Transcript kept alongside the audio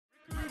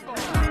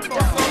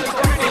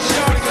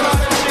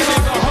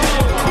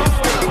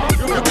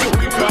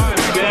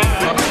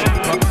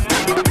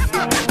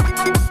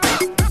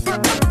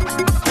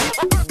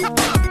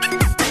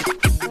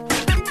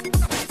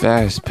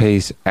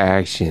fast-paced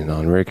action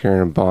on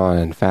Ricker and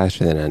Bond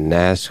faster than a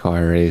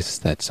NASCAR race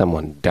that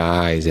someone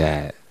dies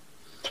at.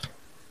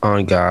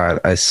 On God,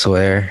 I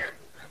swear,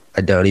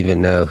 I don't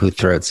even know who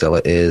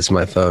Throatzilla is.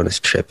 My phone is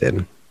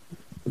tripping.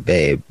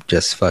 Babe,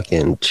 just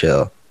fucking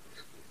chill.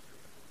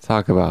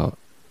 Talk about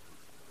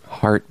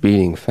heart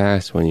beating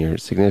fast when your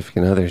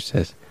significant other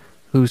says,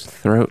 "Who's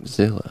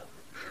Throatzilla?"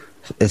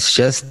 It's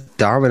just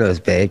Domino's,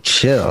 babe.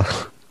 Chill.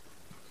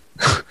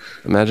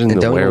 Imagine and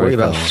the don't worry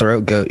wherewithal. about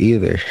Throat Goat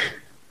either.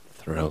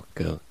 Throat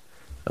goat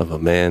of a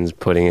man's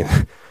putting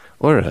in,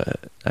 or a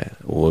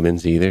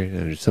woman's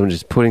either. Or someone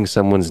just putting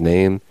someone's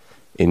name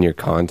in your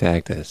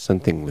contact as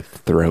something with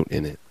throat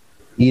in it.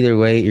 Either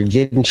way, you're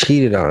getting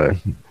cheated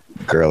on,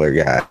 girl or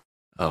guy.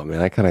 Oh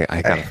man, I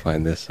gotta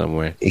find this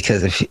somewhere.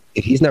 Because if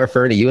he's not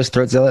referring to you as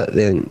Throatzilla,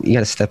 then you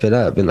gotta step it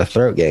up in the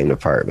throat game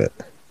department.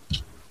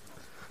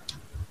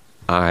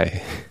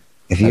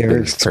 If you ever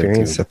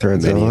experienced a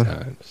Throatzilla? Many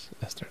times.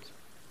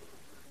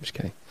 Just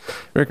kidding.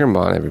 Ricker and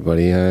Bond,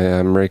 everybody.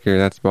 I'm Ricker,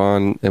 that's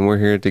Bond, and we're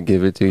here to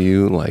give it to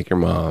you like your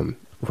mom,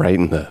 right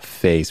in the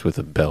face with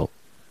a belt.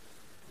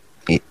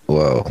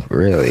 Whoa,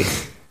 really?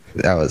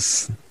 That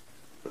was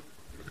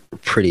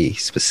pretty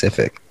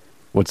specific.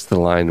 What's the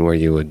line where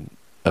you would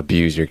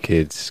abuse your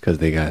kids because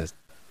they got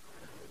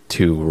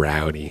too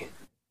rowdy?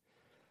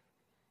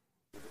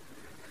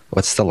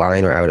 What's the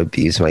line where I would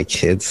abuse my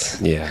kids?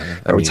 Yeah.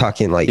 Are we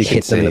talking like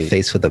hit them in the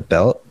face with a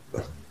belt?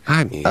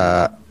 I mean...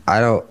 I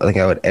don't think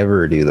I would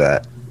ever do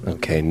that.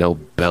 Okay, no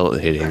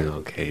belt hitting.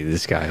 Okay,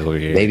 this guy over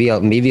here.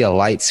 Maybe a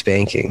light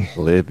spanking.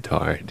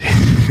 Libtard.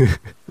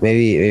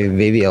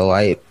 maybe a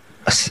light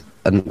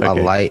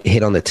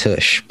hit on the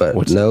tush, but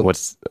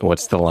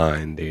what's the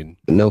line, dude?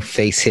 No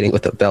face hitting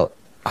with a belt.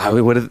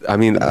 There's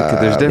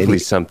definitely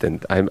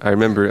something. I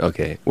remember.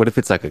 Okay, what if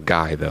it's like a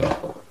guy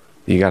though?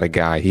 You got a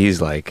guy.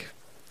 He's like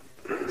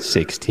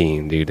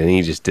 16, dude, and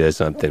he just does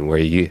something where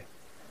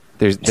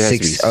there has to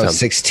be something.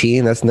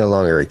 16? That's no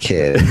longer a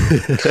kid.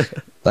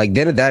 Like,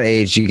 then at that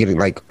age, you can,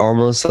 like,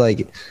 almost,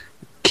 like,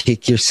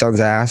 kick your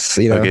son's ass,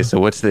 you know? Okay, so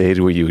what's the age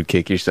where you would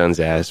kick your son's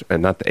ass?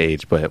 Not the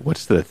age, but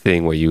what's the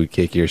thing where you would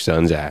kick your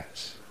son's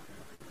ass?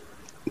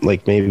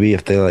 Like, maybe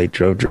if they, like,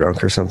 drove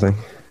drunk or something.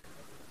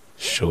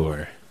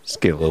 Sure.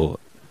 Just get a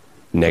little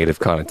negative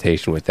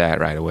connotation with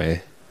that right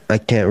away. I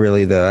can't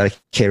really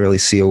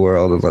see a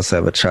world unless I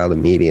have a child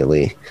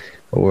immediately.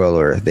 A world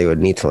where they would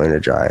need to learn to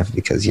drive,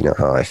 because you know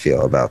how I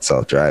feel about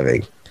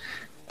self-driving.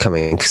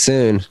 Coming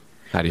soon.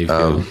 How do you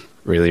feel?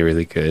 Really,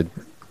 really good.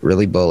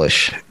 Really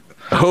bullish.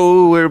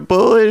 Oh, we're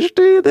bullish,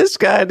 dude. This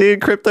guy,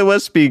 dude. Crypto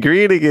must be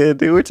green again,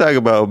 dude. We're talking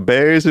about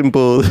bears and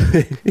bulls.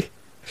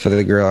 For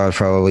the girl, I'd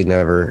probably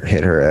never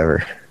hit her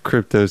ever.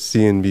 Crypto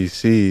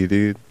CNBC,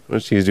 dude.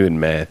 What she was doing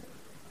math?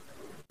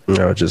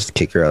 No, just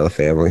kick her out of the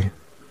family.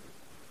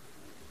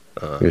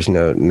 There's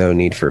no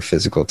need for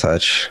physical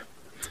touch.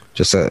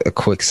 Just a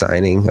quick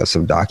signing of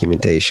some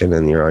documentation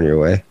and you're on your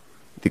way.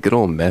 The good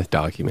old meth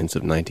documents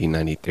of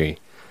 1993.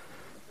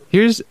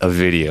 Here's a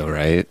video,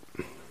 right?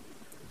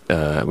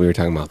 We were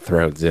talking about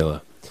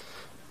Throatzilla.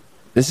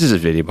 This is a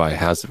video by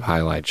House of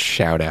Highlights.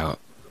 Shout out.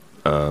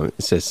 It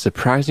says,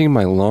 surprising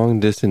my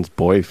long-distance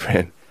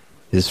boyfriend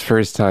his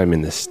first time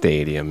in the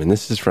stadium. And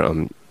this is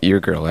from your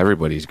girl,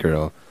 everybody's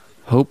girl,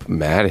 Hope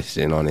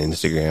Madison on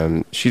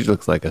Instagram. She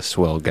looks like a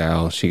swell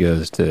gal. She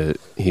goes to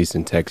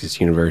Houston, Texas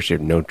University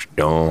of Notre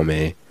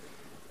Dame.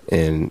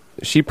 And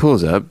she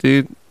pulls up,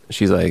 dude.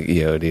 She's like,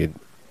 yo, dude,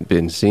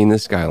 been seeing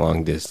this guy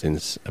long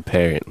distance,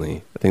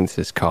 apparently. I think this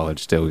is college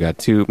still. We got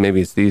two.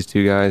 Maybe it's these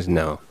two guys.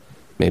 No.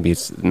 Maybe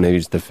it's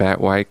the fat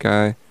white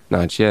guy.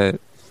 Not yet.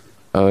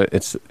 Oh,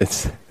 it's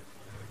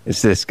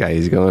this guy.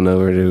 He's going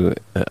over to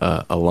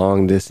a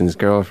long distance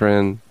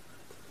girlfriend.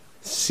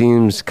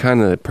 Seems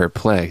kind of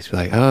perplexed.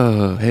 Like,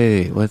 oh,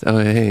 hey, what? Oh,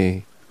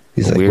 hey.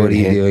 He's like, what are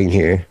you doing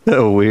here?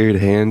 A weird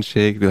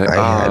handshake. Be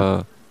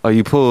like,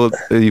 you pulled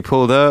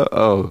up?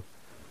 Oh,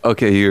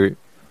 okay. You're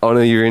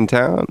in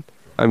town?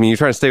 I mean, you're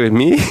trying to stay with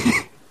me?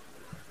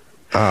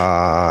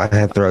 I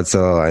had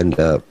Throatzilla lined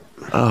up.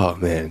 Oh,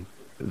 man.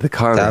 The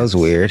comments. That was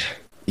weird.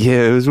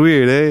 Yeah, it was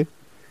weird, eh?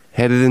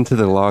 Headed into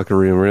the locker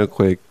room real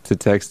quick to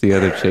text the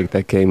other chick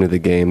that came to the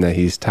game that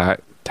he's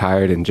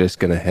tired and just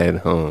going to head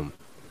home.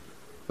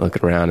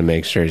 Looking around to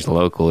make sure his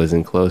local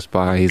isn't close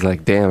by. He's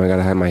like, damn, I got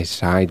to have my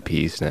side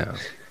piece now.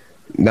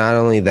 Not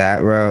only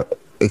that, bro.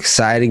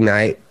 Exciting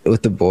night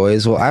with the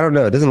boys. Well, I don't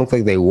know. It doesn't look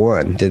like they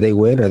won. Did they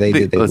win or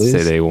did they lose? Let's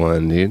say they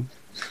won, dude.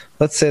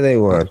 Let's say they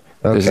won.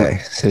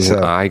 Okay. There's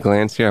an eye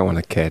glance here I want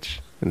to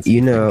catch.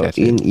 You know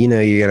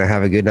you're going to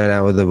have a good night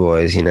out with the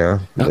boys, you know?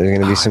 There's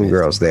going to be some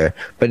girls there.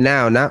 But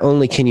now, not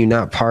only can you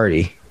not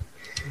party,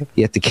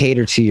 you have to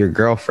cater to your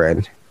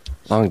girlfriend.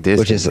 Long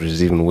distance, which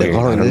is even weird.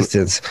 Long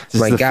distance.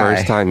 Is this the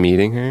first time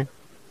meeting her?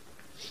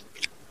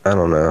 I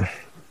don't know.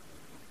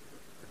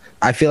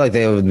 I feel like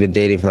they have been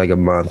dating for like a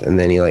month, and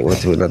then he like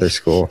went to another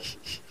school.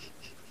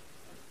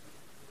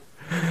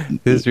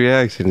 His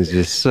reaction is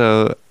just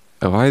so...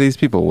 Why are these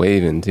people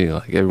waving, too?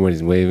 Like,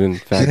 everybody's waving.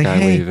 Fat like, guy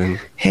waving.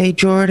 Hey,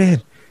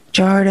 Jordan.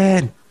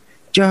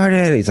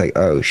 Jordan. He's like,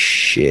 oh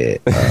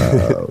shit. Oh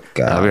I'll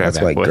god, be right that's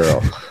back, my boy.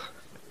 girl.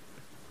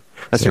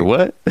 That's your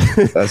what?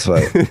 That's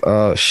like,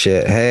 oh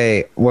shit.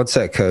 Hey, what's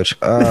that, coach?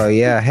 Oh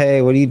yeah.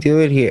 Hey, what are you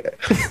doing here?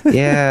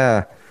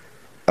 Yeah.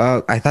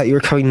 I thought you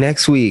were coming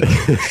next week.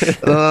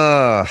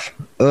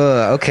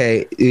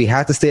 Okay. We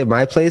have to stay at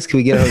my place. Can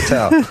we get a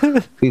hotel?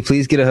 Can we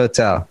please get a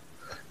hotel?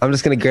 I'm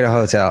just gonna get a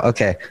hotel.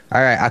 Okay.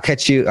 All right. I'll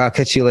catch you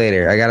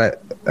later. I gotta.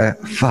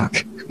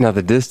 Fuck. Now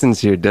the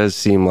distance here does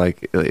seem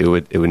like it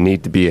would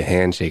need to be a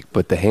handshake,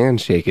 but the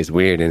handshake is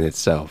weird in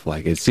itself.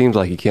 Like it seems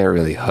like you can't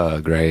really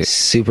hug, right?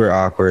 Super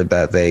awkward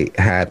that they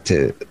had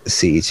to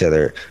see each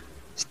other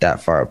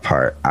that far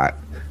apart.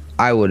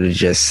 I would have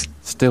just.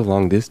 Still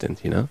long distance,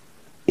 you know.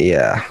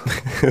 Yeah.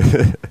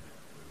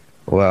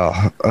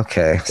 Well,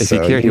 okay. If so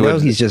you care,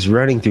 he's just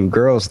running through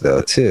girls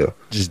though too.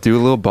 Just do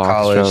a little box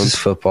College jump. is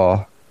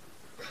football.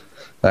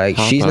 Like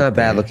Pop she's up not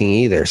bad there. looking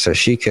either, so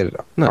she could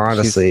No,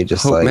 honestly she's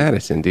just Hope like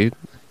Madison, dude.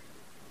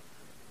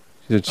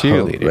 She's a Hope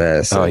cheerleader.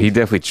 Madison. Oh, he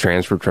definitely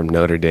transferred from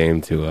Notre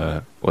Dame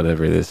to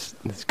whatever this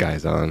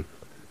guy's on.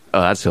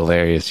 Oh, that's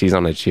hilarious. She's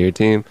on a cheer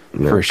team.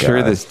 Oh, For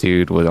sure, God. this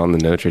dude was on the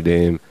Notre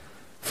Dame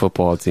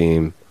football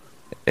team,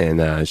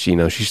 and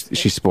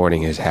she's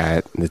sporting his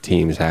hat, the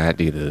team's hat,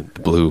 dude,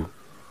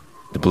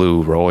 the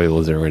blue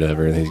Royals or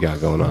whatever he's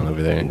got going on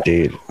over there.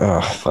 dude. Oh,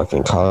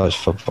 fucking college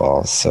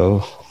football,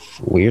 so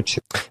weird.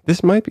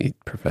 This might be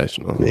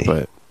professional, Me.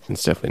 but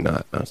it's definitely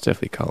not. No, it's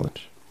definitely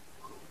college.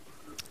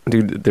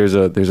 Dude, there's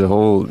a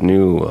whole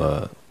new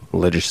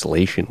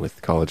legislation with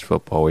college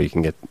football where you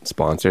can get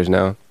sponsors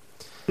now.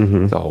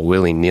 Mm-hmm. It's all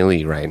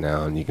willy-nilly right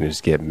now, and you can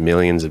just get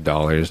millions of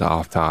dollars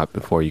off top.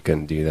 Before you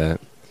couldn't do that.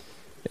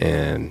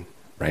 And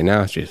right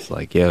now it's just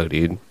like, yo,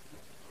 dude,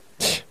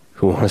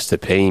 who wants to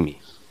pay me?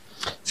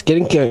 It's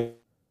getting kind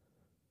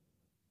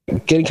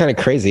of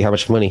crazy how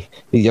much money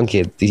these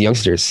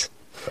youngsters.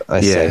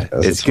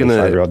 It's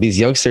gonna. These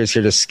youngsters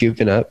are just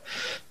scooping up.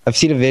 I've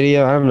seen a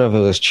video. I don't know if it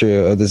was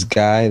true of this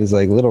guy, this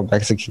like little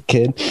Mexican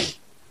kid.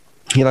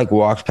 He like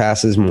walked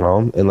past his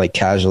mom and like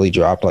casually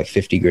dropped like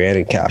 50 grand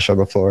in cash on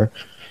the floor,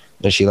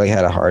 and she like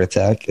had a heart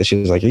attack. And she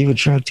was like, "Are you a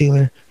drug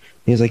dealer?" And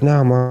he was like,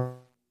 "No,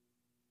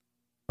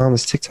 mom,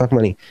 it's TikTok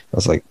money." I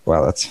was like,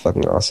 "Wow, that's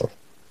fucking awesome."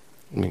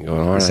 I mean,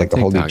 going on It's like a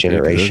whole new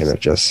generation of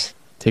just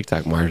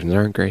TikTok margins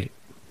aren't great.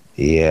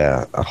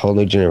 yeah, a whole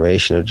new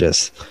generation of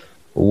just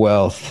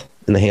wealth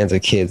in the hands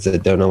of kids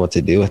that don't know what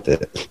to do with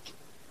it.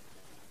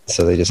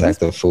 So they just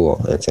act a fool,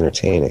 and it's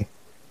entertaining.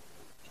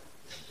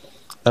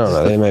 I don't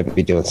know. They might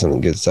be doing some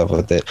good stuff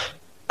with it.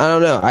 I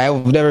don't know.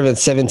 I've never been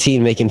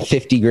 17 making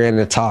 50 grand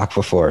in a talk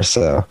before.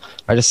 So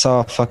I just saw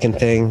a fucking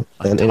thing,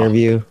 an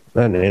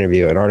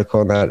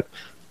article on that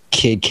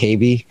kid,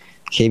 KB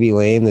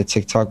Lame, the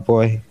TikTok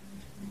boy.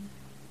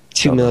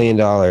 $2 million.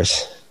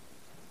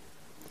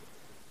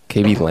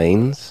 KB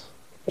Lanes,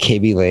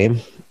 KB Lame.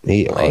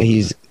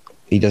 Lame.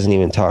 He doesn't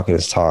even talk in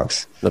his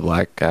talks. the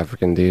black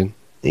African dude.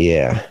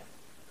 Yeah.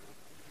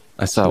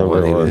 I saw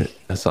Number one. one.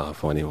 I saw a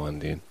funny one,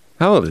 dude.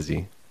 How old is he?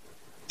 I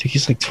think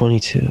he's like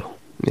 22.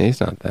 Yeah,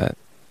 he's not that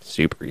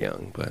super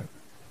young, but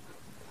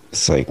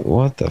It's like,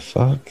 what the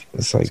fuck?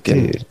 It's like,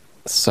 getting- dude.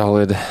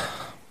 solid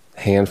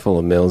handful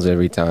of mils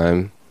every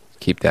time.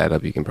 Keep that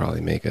up, you can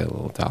probably make a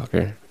little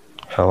talker.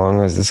 How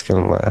long is this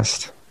going to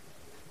last?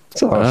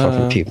 It's a lot of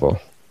fucking people.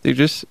 Dude,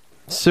 just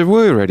se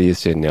vuoi ready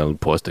nel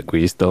posto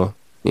guisto,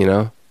 you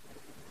know?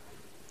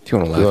 If you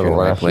want to laugh, You you're in the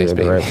right laugh, place, you're in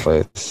baby. the right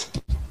place.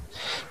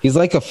 He's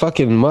like a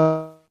fucking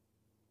Muppet.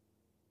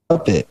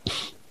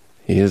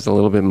 He is a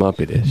little bit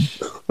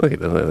Muppetish. Look at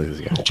this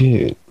guy.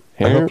 Dude,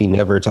 I Hair? hope he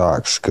never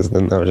talks, because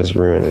then that would just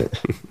ruin it.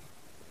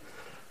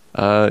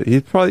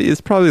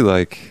 It's probably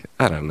like,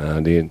 I don't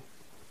know, dude.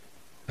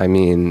 I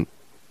mean,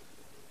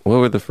 what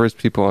were the first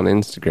people on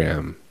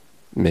Instagram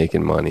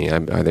making money? Are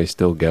they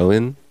still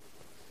going?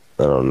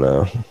 I don't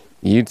know.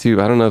 YouTube,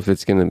 I don't know if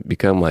it's going to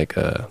become like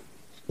a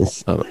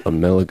It's,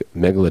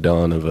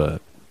 megalodon of a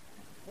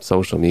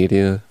social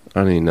media.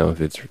 I don't even know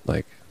if it's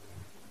like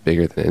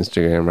bigger than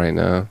Instagram right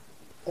now.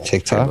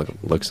 TikTok?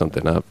 Look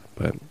something up,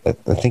 but I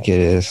think it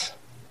is.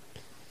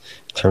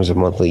 In terms of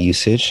monthly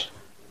usage.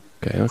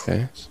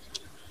 okay.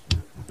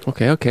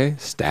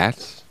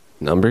 Stats,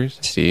 numbers.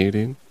 See you,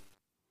 dude.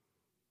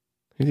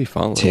 Who's he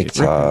following?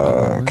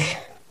 TikTok.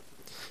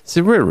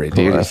 Se vuoi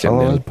redirsi nel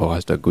following?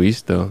 posto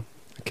guisto?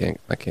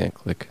 I can't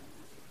click.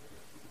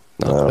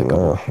 I don't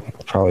know.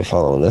 Probably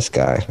following this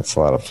guy. That's a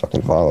lot of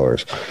fucking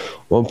followers.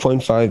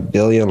 1.5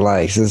 billion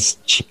likes. This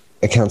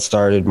account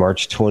started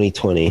March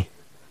 2020,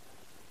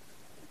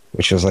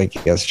 which was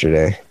like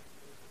yesterday.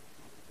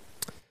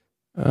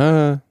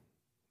 Yeah.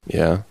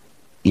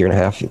 Year and a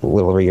half, a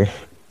little over a year.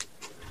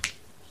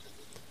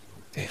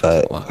 Damn, But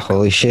that's a lot.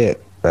 holy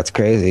shit, that's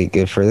crazy.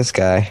 Good for this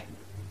guy.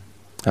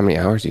 How many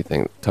hours do you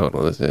think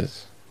total this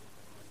is?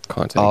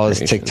 Content All his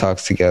creation?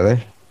 TikToks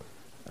together.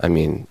 I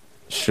mean,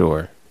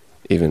 sure.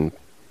 Even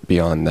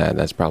beyond that,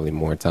 that's probably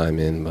more time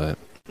in, but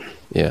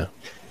yeah.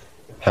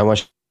 How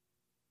much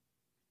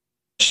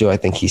do I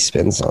think he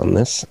spends on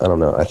this? I don't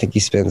know. I think he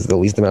spends the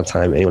least amount of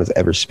time anyone's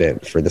ever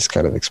spent for this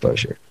kind of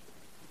exposure.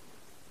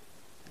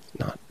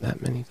 not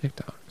that many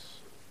TikToks.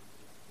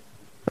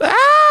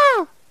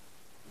 Ah!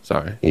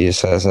 Sorry. He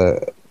just has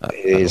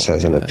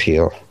an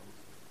appeal.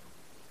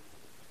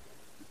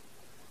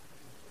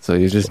 So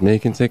you're just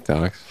making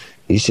TikToks.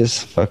 He's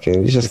just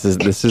fucking. This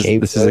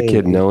is a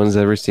kid no one's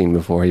ever seen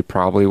before. He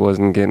probably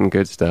wasn't getting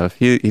good stuff.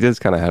 He does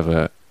kind of have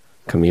a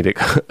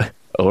comedic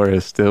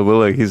aura still, but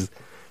like he's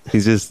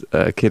just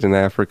a kid in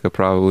Africa.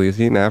 Probably is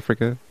he in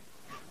Africa?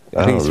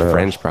 I think he's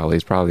French. Probably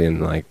he's probably in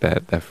like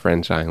that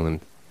French island.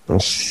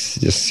 It's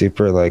just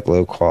super like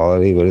low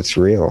quality, but it's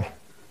real.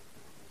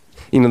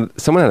 You know,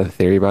 someone had a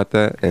theory about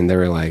that, and they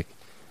were like,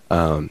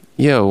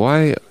 yo,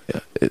 why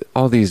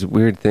all these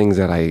weird things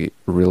that I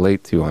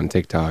relate to on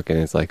TikTok? And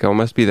it's like, oh, it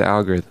must be the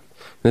algorithm.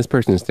 And this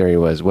person's theory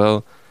was,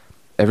 well,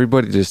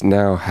 everybody just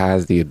now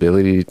has the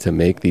ability to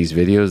make these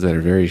videos that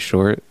are very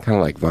short, kind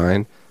of like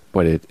Vine,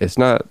 but it's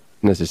not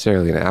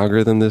necessarily an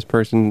algorithm, this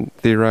person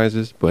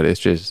theorizes, but it's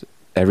just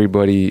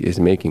everybody is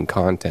making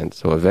content.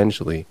 So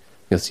eventually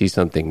you'll see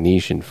something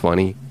niche and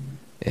funny,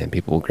 and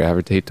people will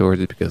gravitate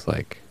towards it because,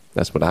 like,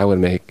 that's what I would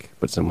make,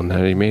 but someone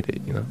already made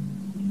it, you know?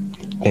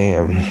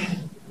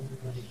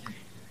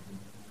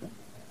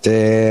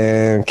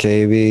 Damn,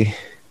 KB.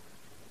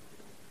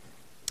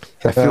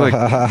 I feel like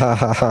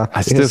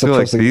I still feel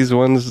like these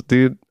ones,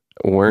 dude,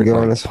 weren't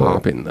like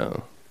popping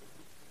though.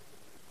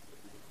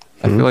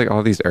 I feel like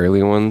all these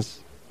early ones,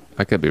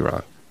 I could be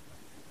wrong.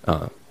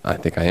 I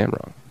think I am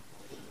wrong.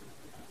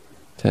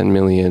 10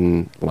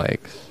 million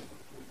likes.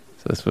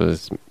 So this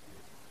was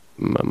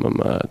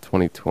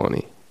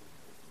 2020.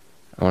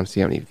 I want to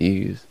see how many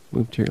views.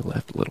 Move to your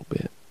left a little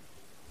bit.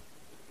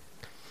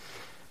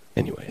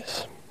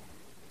 Anyways,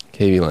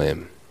 KB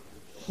Lamb,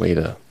 way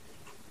to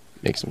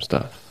make some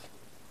stuff.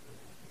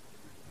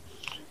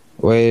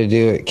 Way to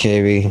do it,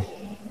 KB.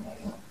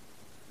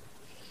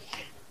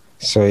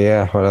 So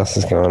yeah, what else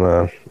is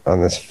going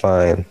on this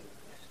fine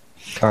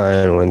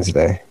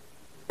Wednesday?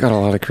 Got a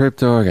lot of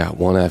crypto. I got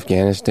one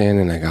Afghanistan,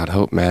 and I got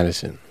Hope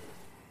Madison.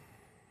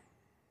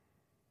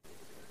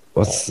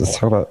 Let's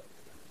talk about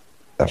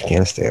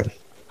Afghanistan.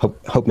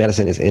 Hope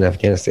Madison is in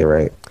Afghanistan,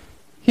 right?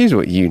 Here's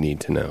what you need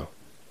to know.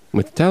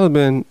 With the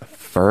Taliban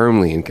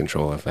firmly in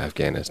control of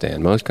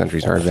Afghanistan, most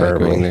countries are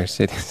evacuating their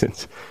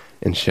citizens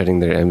and shutting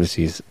their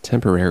embassies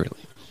temporarily.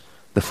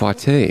 The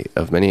fate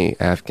of many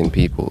Afghan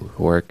people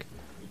who work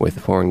with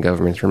foreign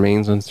governments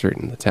remains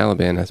uncertain. The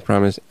Taliban has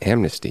promised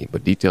amnesty,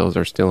 but details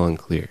are still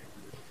unclear.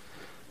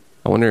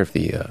 I wonder if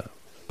the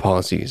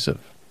policies of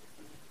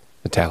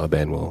the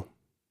Taliban will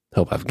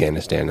help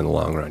Afghanistan in the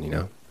long run, you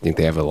know? Think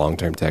they have a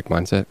long-term tech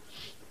mindset?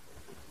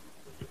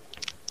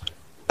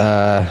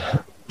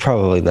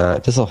 Probably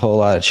not. Just a whole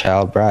lot of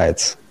child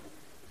brides.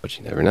 But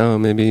you never know.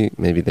 Maybe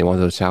they want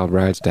those child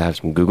brides to have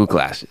some Google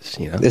glasses,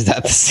 you know? Is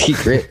that the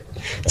secret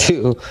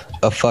to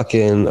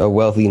a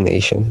wealthy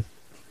nation?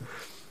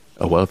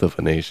 A wealth of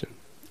a nation.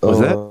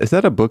 Is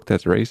that a book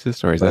that's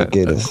racist, or is that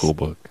a cool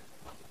book?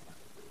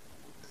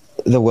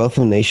 The Wealth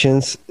of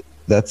Nations,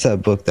 that's a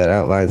book that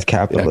outlines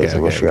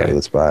capitalism. I forgot who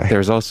it's by.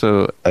 There's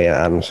also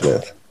Adam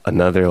Smith.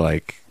 Another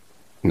like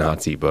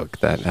Nazi book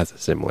that has a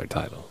similar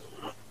title.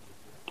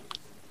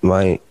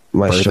 My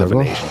Birth struggle?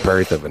 of a Nation.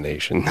 Birth of a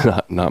Nation.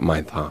 Not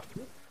Mein Kampf.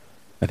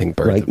 I think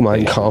Birth like of a Mein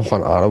Nation. Kampf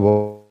on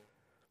Audible.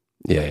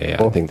 Yeah.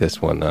 I think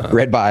this one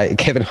read by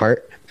Kevin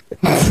Hart.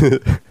 I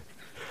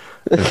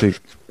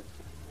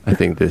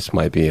think this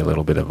might be a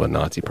little bit of a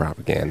Nazi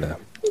propaganda.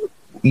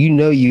 You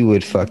know you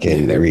would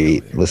fucking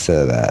listen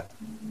to that.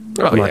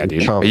 Oh yeah,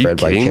 dude. Are you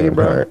kidding me,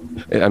 bro?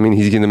 I mean,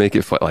 he's gonna make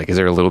it fun. Like, is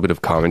there a little bit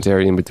of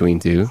commentary in between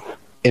too?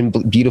 In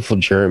beautiful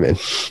German.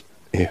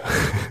 Yeah.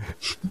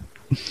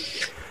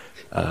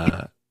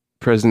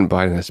 President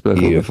Biden has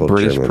spoken with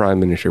British German. Prime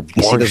Minister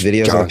Boris Johnson. You see the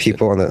videos Johnson of the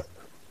people on the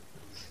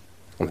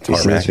you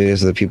see those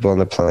videos of the people on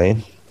the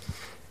plane?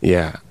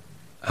 Yeah.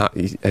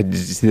 Did you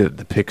see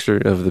the picture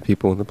of the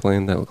people on the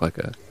plane? That looked like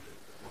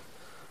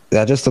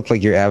that just looked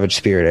like your average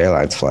Spirit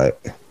Airlines flight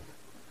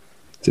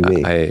to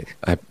me.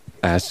 I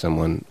asked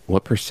someone,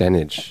 what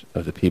percentage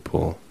of the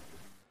people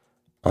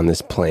on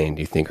this plane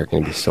do you think are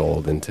going to be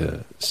sold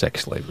into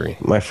sex slavery?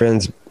 My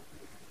friend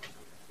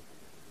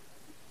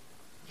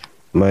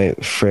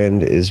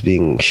is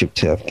being shipped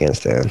to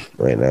Afghanistan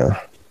right now.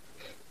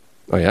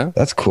 Oh yeah?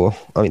 That's cool.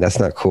 I mean, that's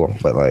not cool,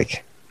 but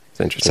like, it's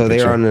interesting. So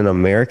they're on an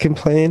American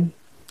plane,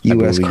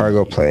 U.S.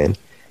 cargo plane,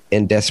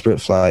 in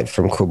desperate flight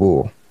from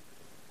Kabul.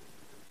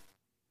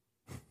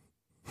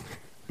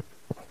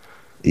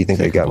 You think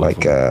they got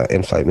like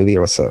in-flight movie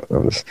or what's up?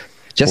 I'm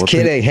just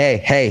kidding.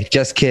 Hey,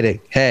 just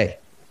kidding. Hey.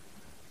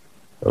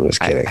 I'm just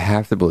kidding. I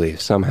have to believe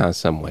somehow,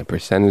 some way,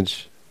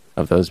 percentage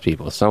of those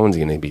people, someone's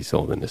going to be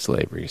sold into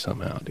slavery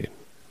somehow, dude.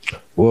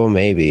 Well,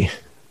 maybe.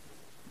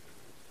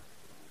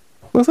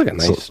 Looks like a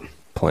nice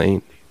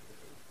plane.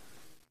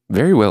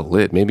 Very well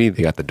lit. Maybe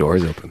they got the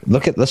doors open.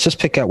 Let's just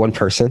pick out one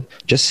person.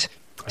 Let's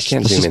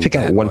just pick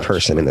out one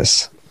person in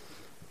this.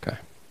 Okay.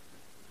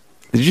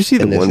 Did you see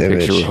the one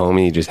picture where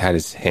homie just had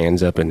his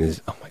hands up and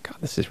his... Oh my God,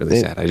 this is really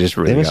sad. I just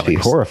really They must be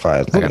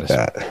horrified. Look at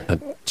that. A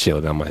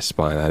chill down my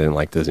spine. I didn't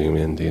like to zoom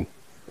in, dude.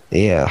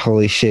 Yeah,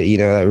 holy shit. You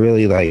know, that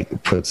really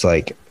like puts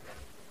like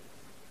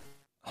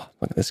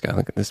Look at this guy.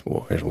 Look at this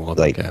war. There's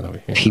Walter like Cat over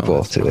here. people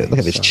that's to my it. Look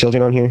at these son.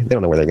 children on here. They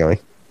don't know where they're going.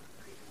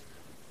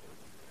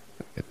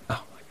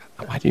 Oh my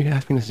god. Why do you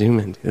ask me to zoom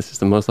in? This is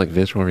the most like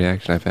visceral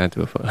reaction I've had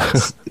to a photo.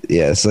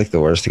 Yeah, it's like the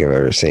worst thing I've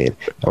ever seen.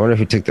 I wonder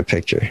who took the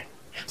picture.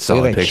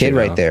 Solid Look at that picture, kid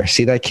right though. there.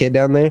 See that kid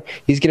down there?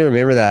 He's gonna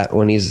remember that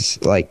when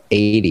he's like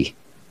 80.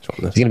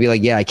 He's gonna be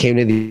like, yeah, I came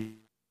to the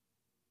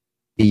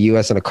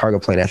U.S. on a cargo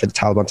plane after the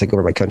Taliban took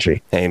over my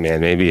country, Hey man,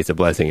 maybe it's a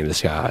blessing in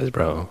disguise,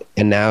 bro.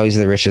 and now he's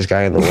the richest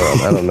guy in the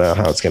world. I don't know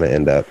how it's gonna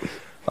end up.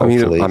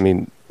 Hopefully, I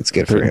mean, it's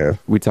good for him.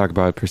 we talk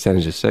about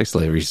percentage of sex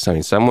slavery. I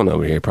mean, someone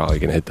over here probably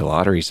gonna hit the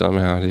lottery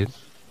somehow, dude.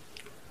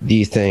 Do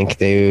you think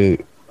they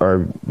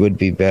would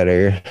be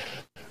better?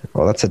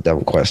 Well, that's a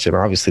dumb question.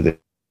 Obviously, they'd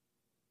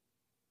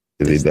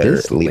be Does better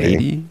this at leading,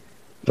 lady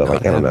but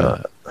like I don't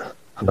know.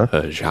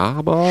 a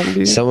job on,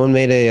 dude? Someone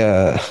made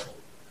a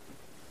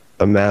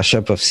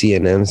mashup of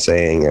CNN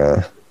saying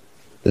the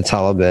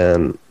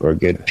Taliban were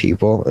good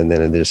people, and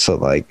then it just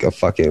like a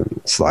fucking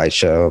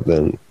slideshow of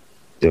them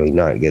doing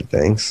not good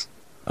things.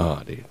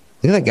 Oh, dude,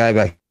 Look at that guy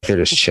back there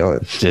just chilling.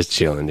 just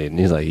chilling, dude. And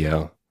he's like,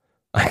 "Yo,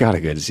 I got a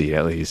good seat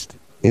at least."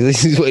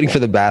 He's waiting for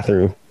the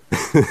bathroom.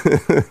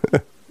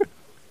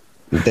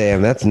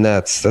 Damn, that's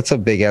nuts. That's a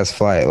big ass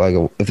flight. Like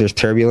if there's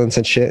turbulence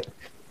and shit,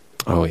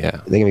 Oh yeah,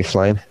 they gonna be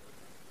flying.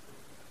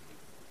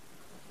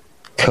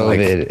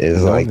 COVID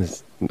is like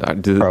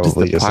does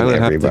probably the just in pilot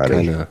have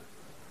everybody. to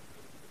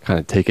kind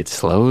of take it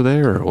slow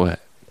there, or what?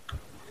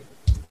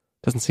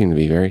 Doesn't seem to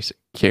be very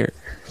secure.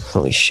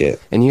 holy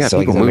shit. And you got So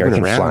like, people is moving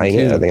American around flying too.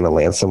 it? Are they gonna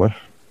land somewhere?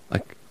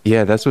 Like,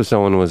 yeah, that's what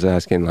someone was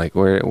asking. Like,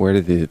 where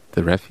did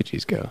the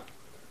refugees go?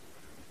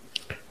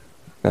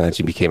 Now that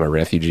you became a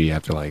refugee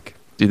after like,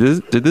 did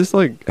this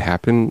like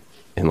happen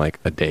in like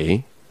a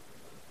day?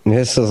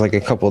 This was like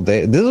a couple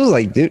days. This was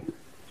like, dude.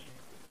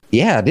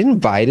 Yeah, didn't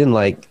Biden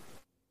like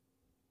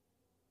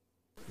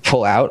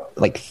pull out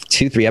like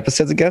 2-3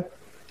 episodes ago,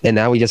 and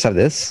now we just have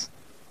this?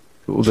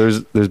 Well,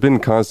 there's been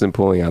constant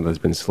pulling out that's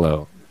been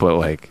slow, but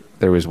like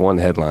there was one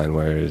headline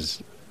where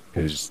it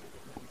was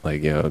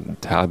like, you know,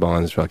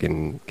 Taliban's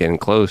fucking getting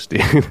close,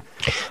 dude. And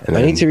I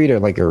then need to read a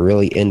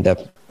really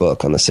in-depth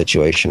book on the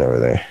situation over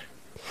there.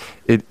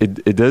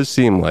 it does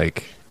seem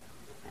like,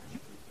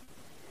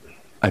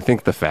 I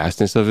think the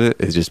fastness of it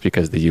is just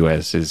because the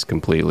U.S. is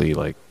completely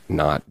like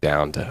not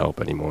down to help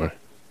anymore.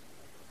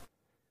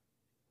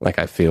 Like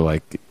I feel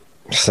like,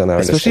 So now we're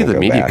just especially gonna the go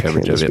media back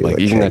coverage and of just it, be like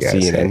even hey, that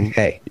guys,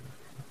 CNN,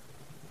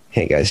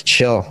 hey guys,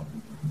 chill.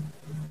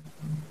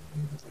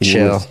 even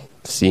Chill. with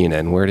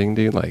CNN wording,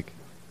 dude. Like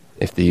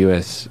if the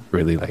U.S.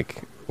 really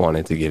like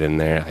wanted to get in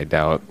there, I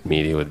doubt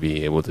media would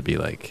be able to be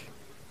like,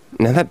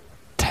 now that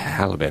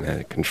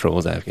Taliban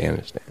controls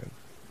Afghanistan,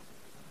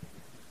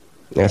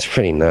 That's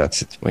pretty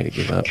nuts. It way to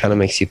give up. kind of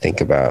makes you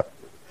think about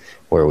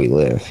where we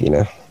live, you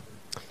know?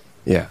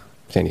 Yeah,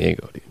 San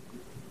Diego, dude.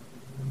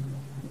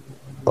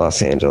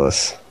 Los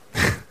Angeles.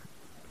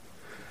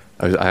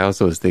 I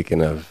also was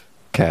thinking of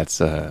cats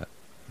that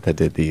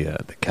did the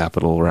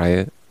Capitol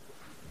riot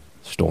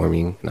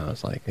storming, and I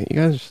was like, you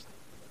guys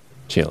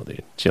chill,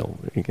 dude, chill.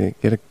 You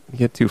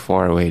get too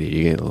far away, dude.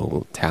 You get a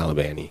little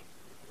Taliban-y,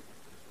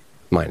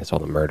 minus all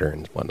the murder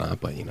and whatnot.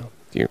 But you know,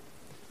 if you're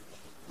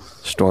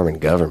storming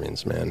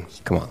governments, man,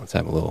 come on, let's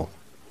have a little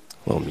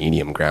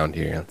medium ground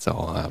here. Let's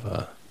all have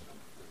a.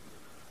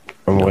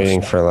 I'm No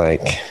waiting shit. for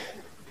like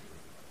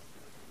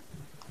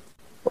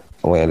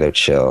Orlando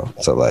Chill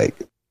to like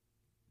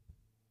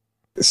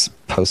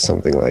post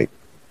something like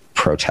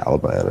pro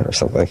Taliban or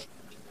something.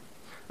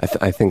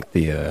 I think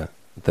the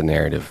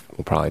narrative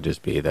will probably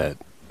just be that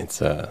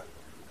it's on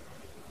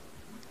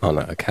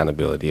the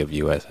accountability of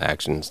U.S.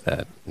 actions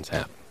that it's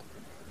happened.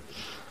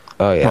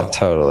 Oh yeah, Oh.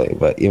 totally.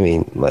 But you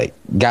mean like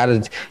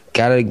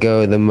gotta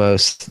go the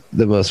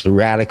most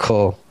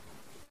radical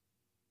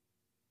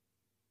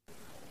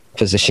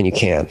position you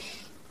can.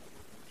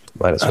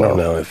 Might as I well. don't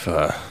know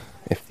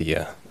if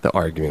the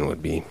argument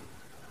would be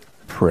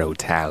pro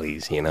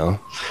tallies, you know?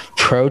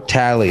 Pro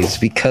tallies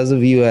because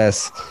of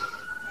U.S.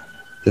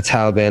 The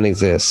Taliban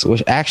exists,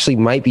 which actually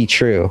might be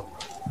true,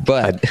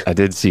 but I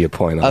did see a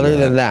point on other that.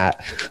 than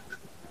that,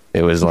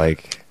 It was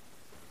like,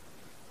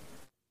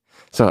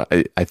 so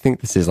I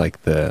think this is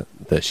like the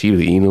Shiba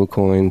Inu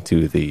coin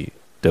to the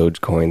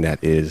Dogecoin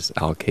that is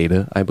Al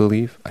Qaeda, I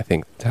believe. I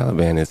think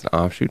Taliban is an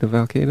offshoot of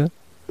Al Qaeda.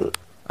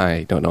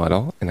 I don't know at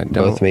all, and I don't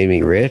both made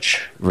me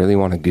rich. really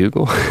want to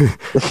Google.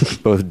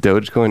 Both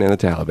Dogecoin and the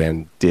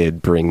Taliban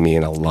did bring me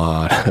in a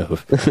lot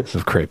of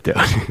crypto.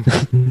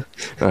 Don't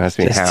ask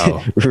me Just how,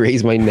 to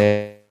raise my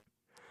net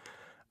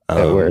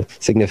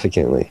worth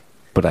significantly.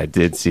 but I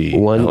did see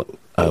One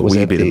a was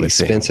wee at bit the of a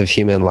expense thing. of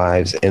human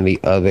lives, and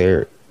the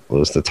other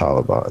was the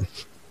Taliban.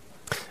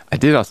 I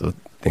did also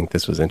think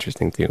this was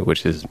interesting too,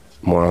 which is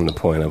more on the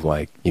point of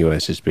like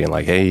U.S. just being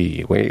like,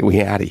 "Hey,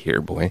 we out of here,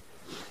 boy."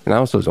 And I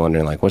also was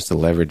wondering, like, what's the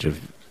leverage of?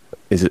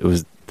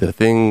 Was the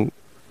thing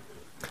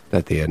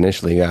that they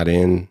initially got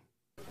in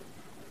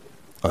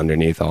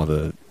underneath all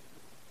the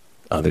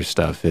other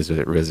stuff? Is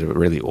it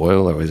really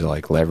oil, or is it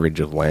like leverage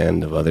of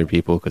land of other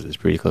people because it's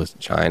pretty close to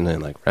China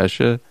and like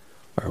Russia?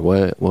 Or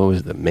what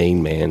was the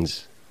main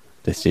man's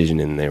decision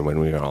in there when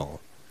we were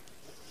all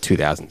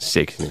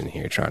 2006 in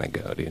here trying to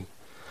go, dude?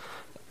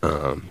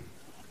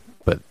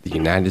 But the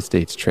United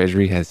States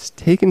Treasury has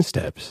taken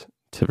steps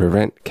to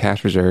prevent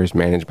cash reserves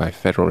managed by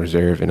Federal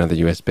Reserve and other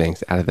U.S.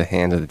 banks out of the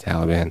hands of the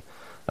Taliban.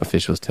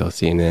 Officials tell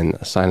CNN,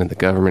 a sign of the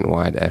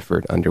government-wide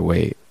effort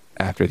underway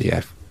after the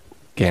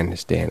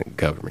Afghanistan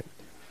government.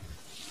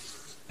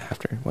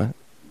 After what?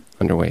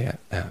 Underway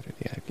after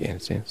the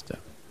Afghanistan stuff.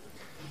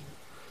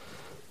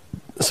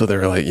 So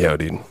they're like, yo,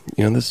 dude,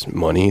 you know this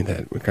money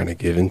that we're kind of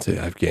giving to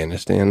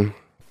Afghanistan?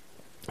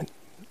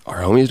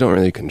 Our homies don't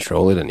really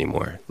control it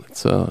anymore.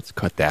 Let's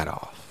cut that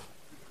off.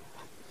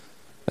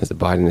 As the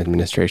Biden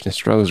administration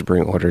struggles to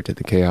bring order to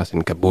the chaos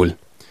in Kabul,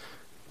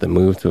 the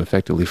move to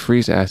effectively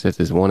freeze assets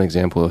is one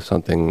example of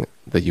something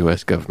the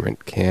U.S.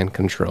 government can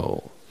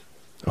control.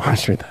 Oh, I'm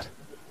sure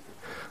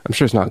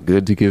it's not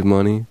good to give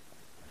money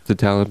to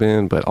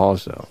Taliban, but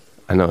also,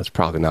 I know it's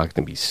probably not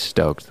going to be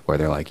stoked where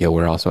they're like, yo,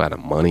 we're also out of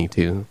money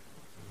too.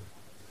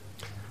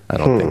 I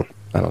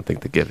don't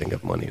think the giving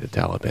of money to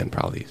Taliban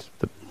probably is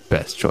the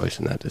best choice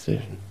in that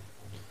decision.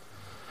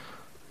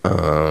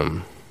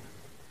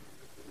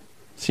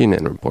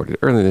 CNN reported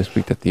earlier this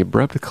week that the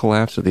abrupt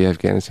collapse of the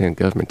Afghanistan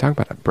government, talk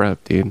about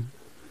abrupt, dude.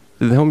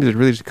 Did the homies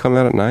really just come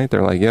out at night?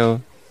 They're like,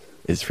 yo,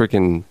 is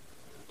freaking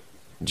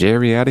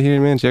Jerry out of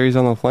here, man? Jerry's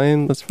on the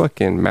plane? Let's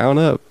fucking mount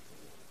up.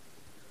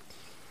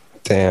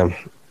 Damn.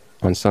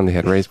 On Sunday,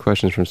 had raised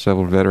questions from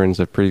several veterans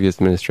of previous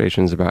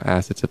administrations about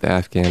assets of the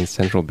Afghan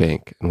central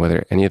bank and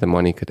whether any of the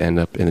money could end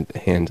up in the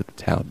hands of the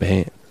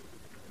Taliban.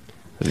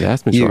 The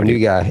vast majority. You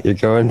new guy, you're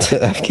going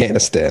to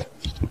Afghanistan.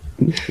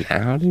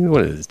 How do you?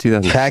 What is this?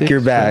 2006? Pack your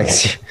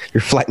bags.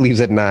 Your flight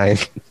leaves at 9.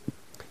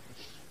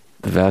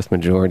 The vast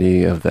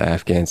majority of the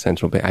Afghan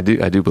central bank. I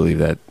do believe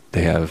that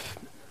they have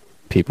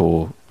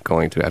people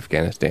going to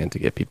Afghanistan to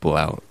get people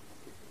out.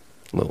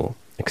 A little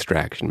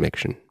extraction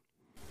mission.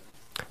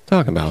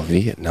 Talk about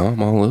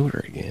Vietnam all over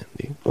again,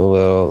 dude. A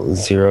little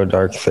Zero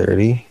Dark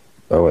 30.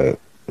 Oh wait,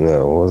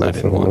 no, what was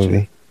that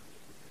movie?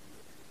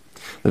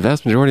 The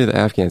vast majority of the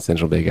Afghan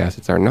central bank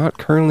assets are not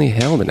currently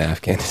held in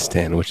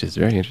Afghanistan, which is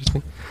very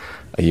interesting.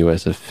 A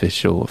U.S.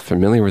 official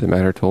familiar with the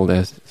matter told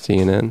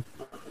CNN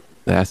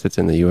the assets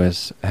in the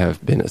U.S.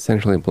 have been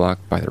essentially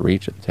blocked by the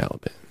reach of the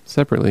Taliban.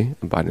 Separately,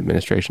 a Biden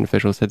administration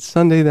official said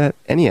Sunday that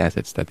any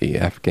assets that the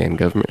Afghan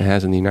government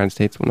has in the United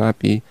States will not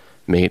be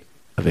made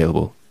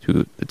available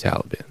to the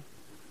Taliban.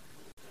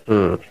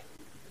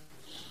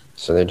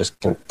 So they're just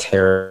going to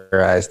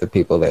terrorize the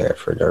people there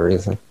for no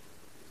reason?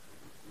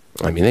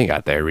 I mean, they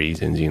got their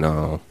reasons, you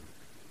know.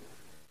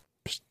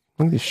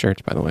 Look at these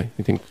shirts, by the way.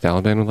 You think the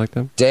Taliban would like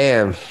them?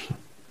 Damn.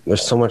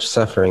 There's so much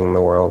suffering in the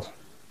world.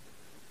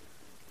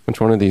 Which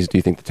one of these do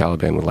you think the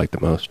Taliban would like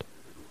the most?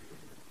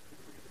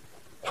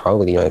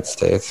 Probably the United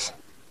States.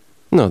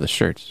 No, the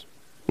shirts.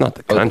 Not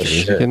the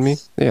countries. Are you kidding me?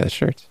 Yeah, the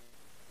shirts.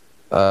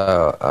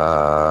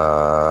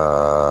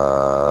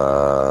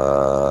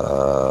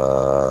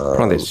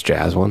 Probably this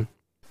jazz one.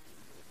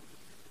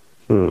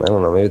 I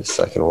don't know. Maybe the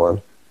second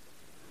one.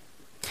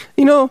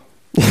 You know,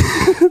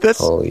 that's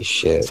holy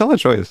shit. Solid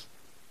choice.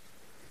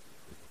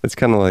 It's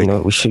kind of like, you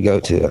know, we should go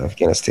to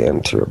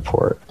Afghanistan to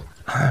report.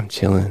 I'm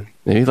chilling.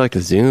 Maybe you'd like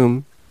to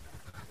Zoom.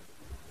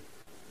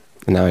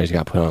 And now I just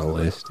got put on a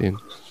list, dude.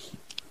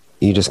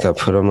 You just got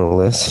put on a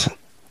list?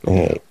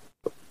 Okay.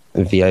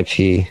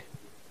 VIP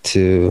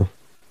to...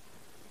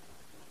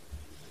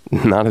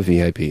 Not a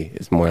VIP.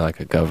 It's more like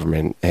a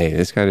government. Hey,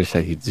 this guy just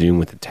said he'd Zoom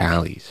with the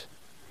tallies.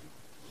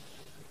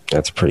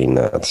 That's pretty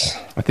nuts.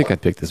 I think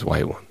I'd pick this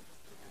white one.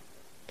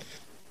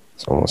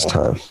 It's almost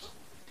time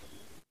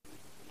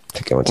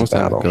to go into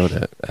battle. Go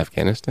to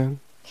Afghanistan?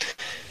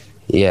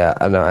 Yeah,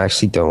 I know. I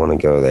actually don't want to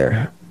go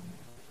there.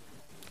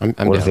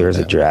 What if there's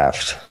a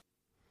draft?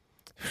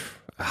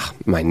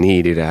 My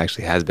knee, dude,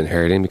 actually has been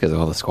hurting because of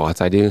all the squats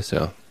I do,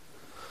 so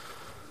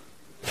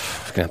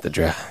I'm gonna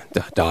have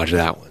to dodge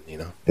that one, you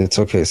know. It's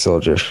okay,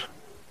 soldier.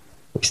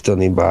 We still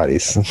need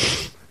bodies.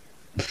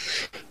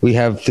 We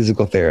have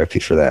physical therapy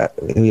for that.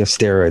 We have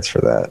steroids for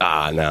that.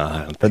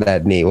 No. For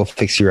that knee, we'll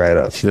fix you right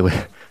up. See,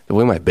 the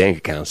way my bank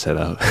account's set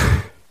up.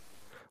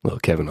 Little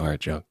Kevin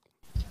Hart joke.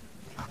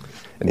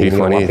 It'd be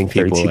funny if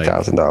people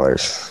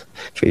 $32,000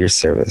 for your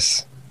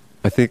service.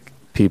 I think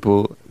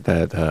people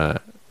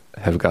that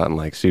have gotten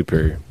like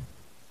super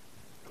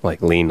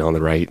like lean on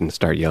the right and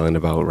start yelling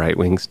about right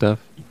wing stuff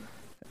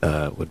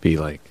would be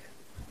like,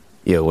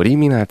 yo, what do you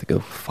mean I have to go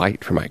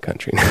fight for my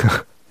country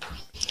now?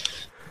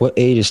 What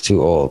age is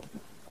too old,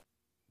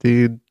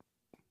 dude,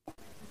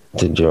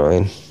 to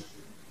join?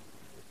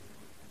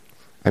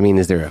 I mean,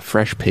 is there a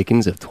fresh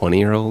pickings of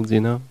 20-year-olds,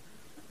 you know?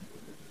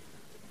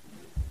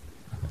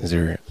 Is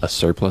there a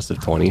surplus of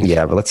 20s?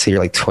 Yeah, but let's say you're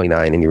like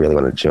 29 and you really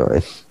want to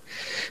join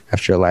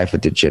after a life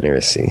of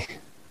degeneracy.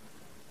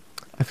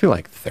 I feel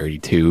like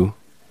 32,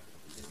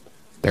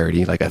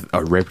 30, like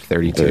a ripped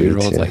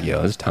 32-year-old's like,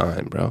 yo, it's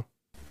time, bro.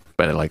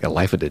 But like a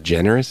life of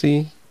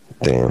degeneracy?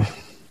 Damn.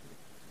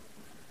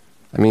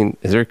 I mean,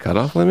 is there a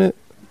cutoff limit?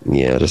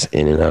 Yeah, just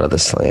in and out of the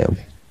slam.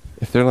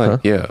 If they're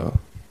like, yo,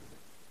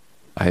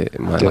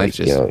 my life's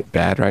just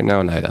bad right now,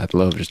 and I'd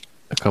love just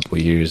a couple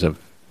of years of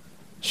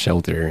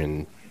shelter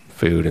and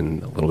food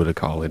and a little bit of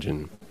college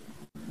and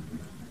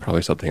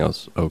probably something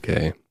else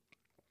okay.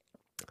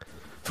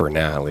 For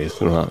now, at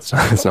least.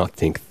 Let's not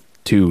think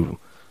too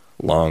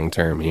long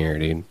term here,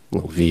 dude. A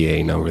little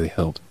VA not really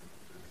helped.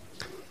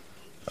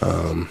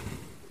 So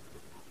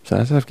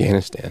that's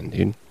Afghanistan,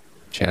 dude.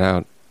 Shout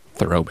out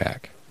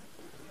Throwback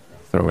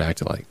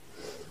to like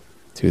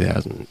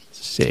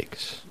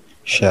 2006.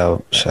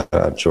 Shout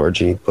out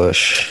Georgie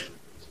Bush.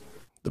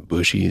 The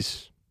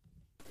Bushies.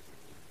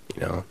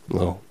 You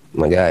know,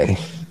 my guy.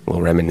 A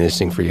little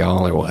reminiscing for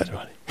y'all or what?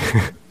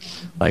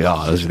 Like,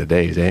 oh, those are the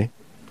days, eh?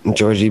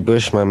 Georgie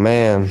Bush, my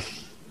man.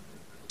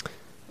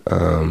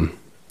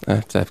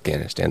 That's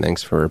Afghanistan.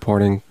 Thanks for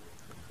reporting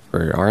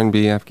for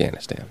R&B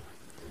Afghanistan.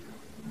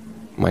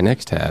 My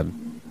next tab,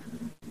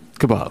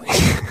 Kabali.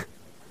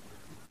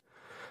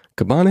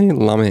 Kabani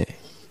Lame.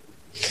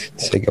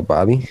 Say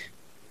Kababi?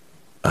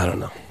 I don't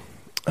know.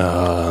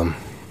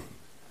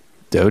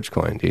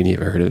 Dogecoin, dude. You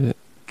ever heard of it?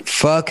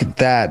 Fuck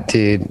that,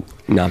 dude.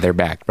 No, they're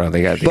back, bro.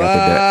 They're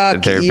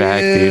back, dude.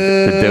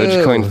 The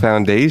Dogecoin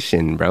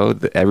Foundation, bro.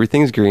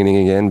 Everything's greening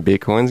again.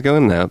 Bitcoin's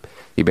going up.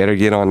 You better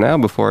get on now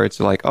before it's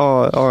like,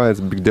 oh,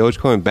 it's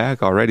Dogecoin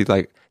back already.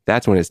 Like,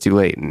 that's when it's too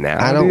late.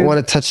 Now, I don't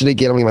want to touch it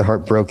again. I'm gonna get my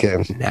heart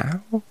broken.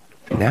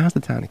 Now's the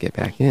time to get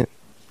back in.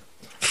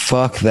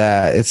 Fuck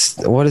that.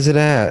 What is it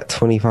at?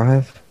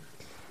 25?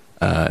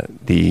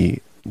 The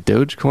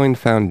Dogecoin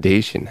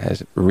Foundation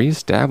has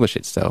reestablished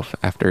itself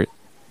after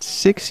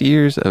 6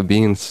 years of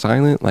being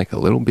silent like a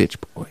little bitch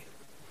boy.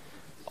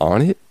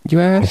 On it,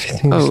 you ask?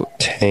 Everything's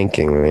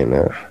tanking right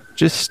now.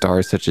 Just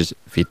stars such as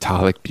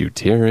Vitalik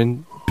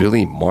Buterin,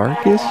 Billy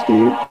Marcus,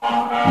 dude,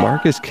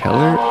 Marcus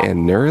Keller,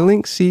 and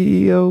Neuralink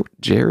CEO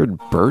Jared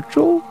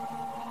Birchall.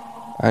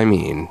 I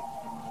mean,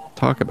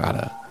 talk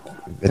about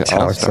an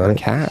all-star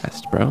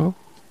cast, bro.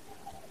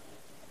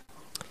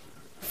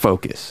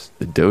 Focus.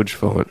 The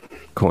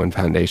Dogecoin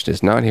Foundation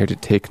is not here to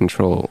take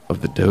control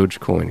of the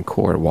Dogecoin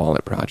Core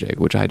Wallet project,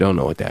 which I don't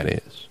know what that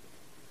is.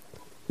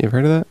 You ever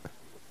heard of that?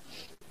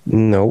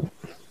 No.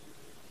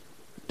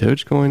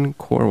 Dogecoin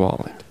Core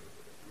Wallet.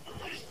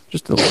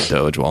 Just a little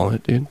Doge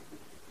wallet, dude.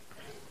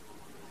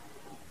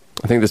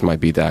 I think this might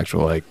be the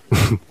actual, like,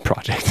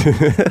 project.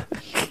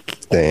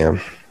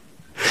 Damn.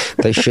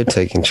 They should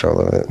take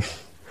control of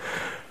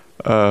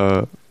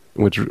it.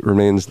 Which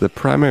remains the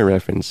primary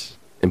reference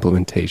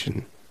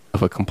implementation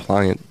of a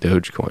compliant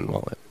Dogecoin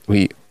wallet.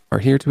 We are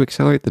here to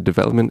accelerate the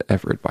development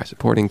effort by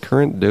supporting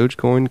current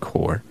Dogecoin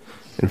Core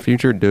and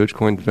future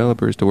Dogecoin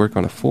developers to work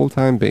on a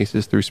full-time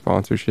basis through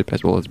sponsorship,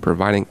 as well as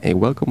providing a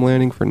welcome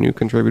landing for new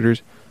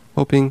contributors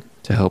hoping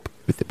to help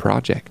with the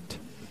project.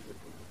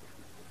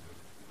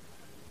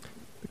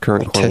 The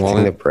current Core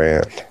wallet the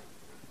brand.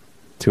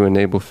 To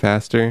enable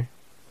faster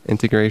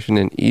integration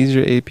and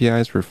easier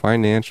APIs for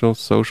financial,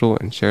 social,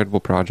 and charitable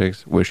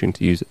projects wishing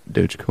to use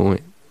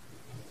Dogecoin.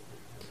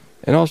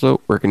 And also,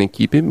 we're going to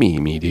keep it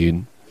meme,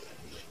 dude.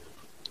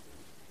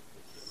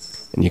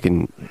 And you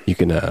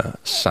can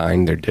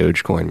sign their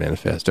Dogecoin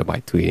manifesto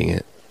by tweeting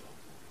it.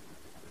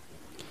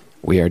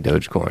 We are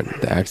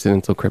Dogecoin, the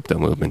accidental crypto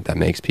movement that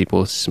makes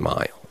people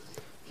smile.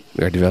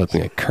 We are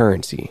developing a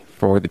currency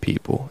for the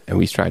people, and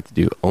we strive to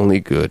do only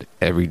good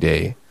every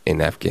day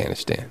in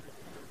Afghanistan.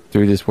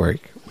 Through this work,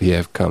 we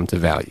have come to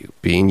value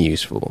being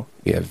useful.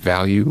 We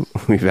value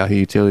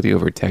utility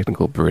over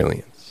technical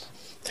brilliance.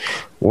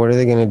 What are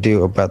they going to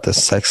do about the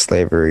sex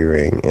slavery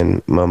ring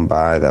in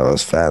Mumbai that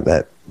was found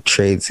that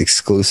trades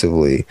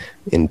exclusively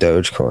in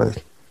Dogecoin?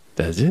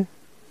 Does it?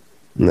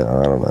 No,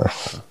 I don't know.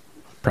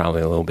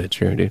 Probably a little bit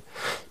true, dude.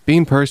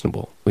 Being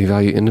personable. We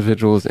value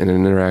individuals and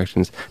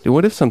interactions. Dude,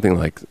 what if something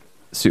like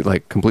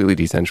completely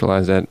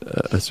decentralized at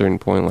a certain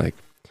point? Like,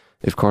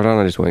 if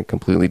Cardano just went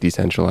completely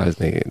decentralized,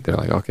 they're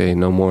like, okay,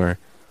 no more.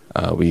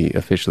 We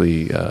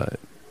officially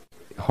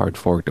hard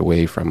forked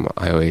away from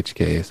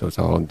IOHK, so it's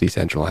all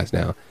decentralized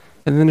now.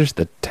 And then there's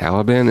the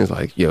Taliban is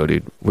like, yo,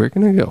 dude, we're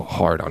gonna go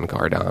hard on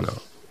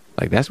Cardano.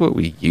 Like, that's what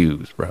we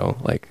use, bro.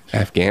 Like,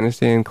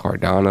 Afghanistan,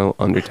 Cardano,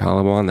 under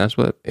Taliban, that's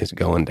what is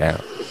going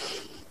down.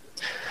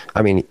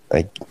 I mean,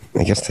 I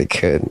guess they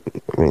could.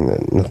 I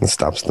mean, nothing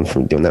stops them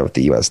from doing that with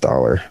the US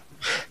dollar.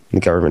 The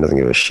government doesn't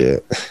give a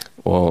shit.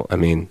 Well, I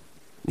mean,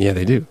 yeah,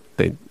 they do.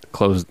 They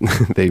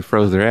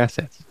froze their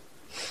assets.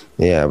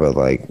 Yeah, but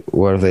like,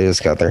 what if they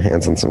just got their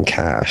hands on some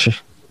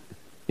cash?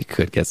 You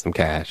could get some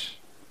cash,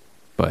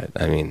 but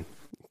I mean,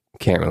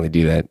 can't really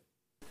do that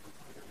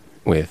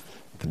with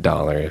the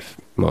dollar if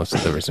most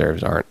of the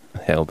reserves aren't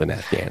held in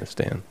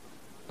Afghanistan.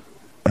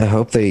 I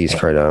hope they use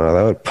Cardano.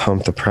 That would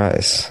pump the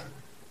price.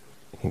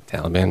 You think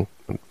Taliban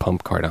would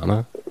pump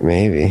Cardano?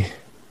 Maybe.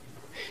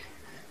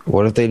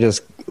 What if they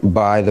just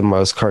buy the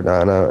most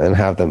Cardano and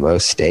have the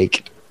most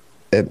stake,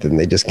 and then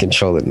they just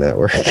control the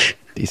network?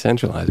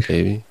 Decentralized,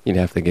 baby. You'd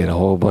have to get a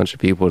whole bunch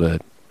of people to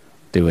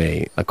do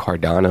a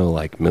Cardano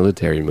like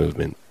military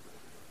movement.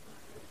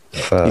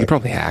 Fuck. You could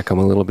probably hack them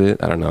a little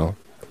bit. I don't know.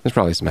 There's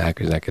probably some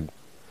hackers that could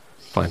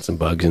find some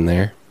bugs in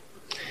there.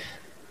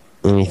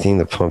 Anything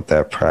to pump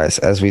that price.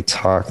 As we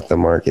talk, the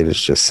market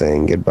is just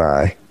saying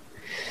goodbye.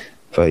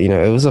 But,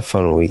 it was a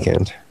fun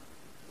weekend.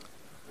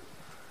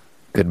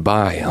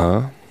 Goodbye,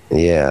 huh?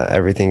 Yeah,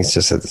 everything's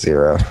just at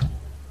zero.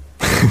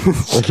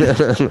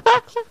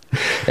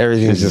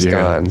 Everything's just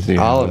Zero, gone.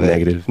 zero, All of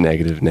it.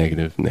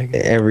 Negative.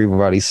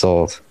 Everybody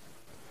sold.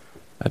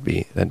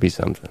 That'd be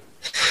something.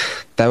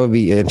 That would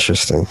be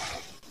interesting.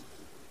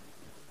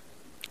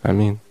 I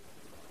mean,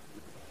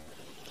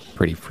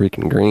 pretty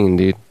freaking green,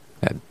 dude.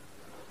 Had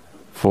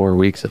 4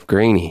 weeks of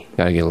greeny.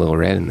 Gotta get a little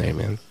red in there,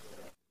 man.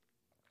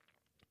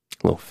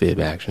 A little fib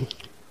action.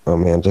 Oh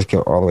man, just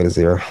go all the way to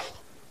zero.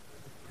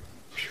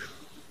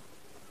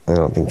 I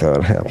don't think that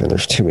would happen.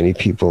 There's too many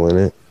people in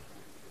it.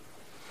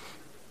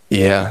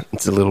 Yeah,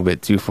 it's a little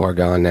bit too far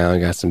gone now. I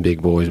got some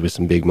big boys with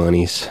some big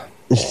monies.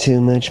 There's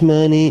too much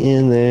money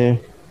in there.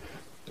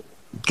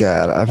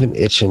 God, I've been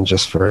itching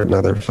just for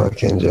another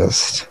fucking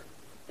just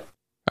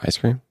Ice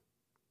cream?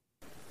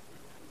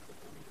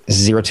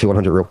 0 to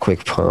 100 real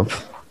quick pump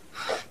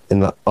in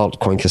the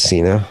altcoin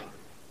casino.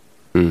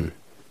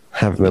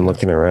 Haven't been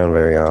looking around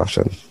very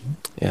often.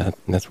 Yeah,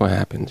 that's what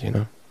happens,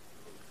 You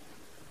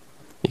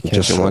catch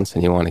Just it once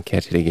and you want to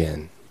catch it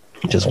again.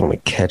 Just want to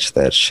catch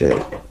that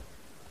shit.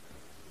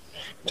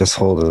 Just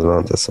holding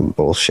on to some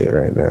bullshit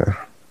right now.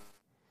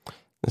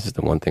 This is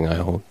the one thing I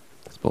hold.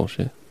 This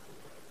bullshit.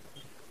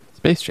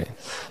 Space Chain.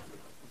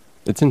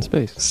 It's in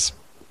space.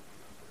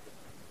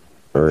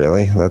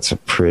 Really? That's a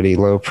pretty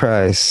low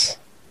price.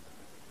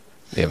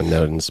 They have a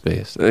node in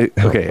space.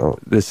 Okay,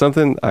 there's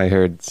something I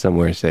heard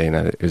somewhere saying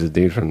that it was a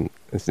dude from,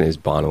 his name is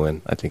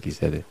Bonwin, I think he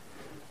said it.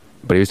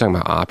 But he was talking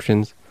about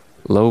options.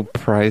 Low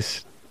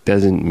price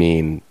doesn't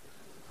mean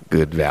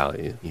good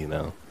value,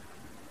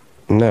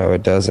 No,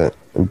 it doesn't.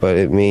 But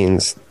it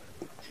means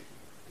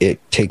it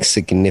takes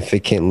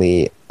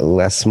significantly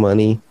less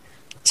money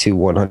to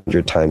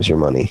 100 times your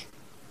money.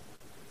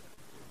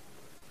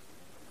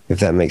 If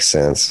that makes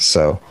sense.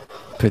 So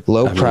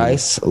low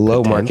price,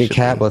 low market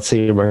cap. Let's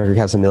say your market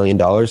cap's $1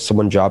 million.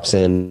 Someone drops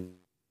in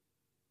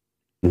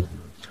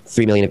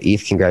 3 million of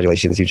ETH.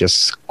 Congratulations, you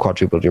just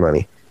quadrupled your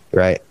money,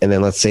 right? And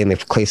then let's say in the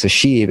case of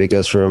SHIB, it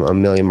goes from $1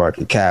 million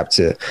market cap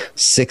to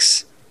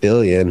 6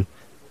 billion.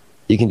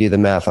 You can do the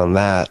math on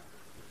that.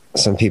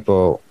 Some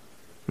people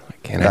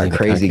got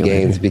crazy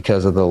gains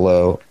because of the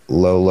low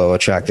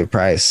attractive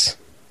price.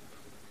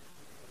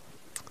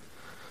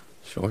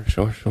 Sure.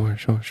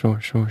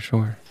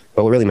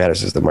 But what really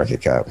matters is the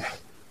market cap.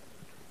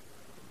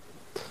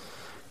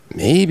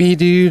 Maybe,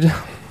 dude.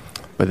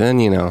 But then,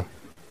 you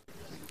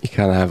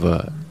kind of have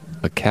a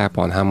cap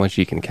on how much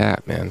you can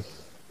cap, man.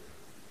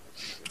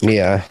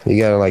 Yeah, you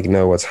gotta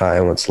know what's high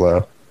and what's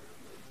low.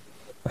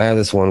 I have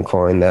this one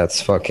coin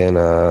that's fucking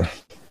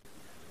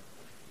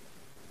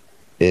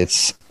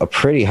it's a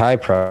pretty high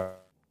price,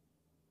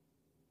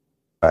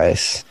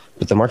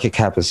 but the market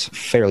cap is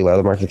fairly low.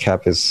 The market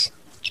cap is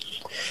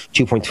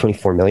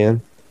 2.24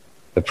 million.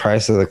 The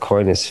price of the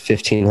coin is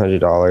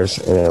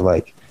 $1,500, and it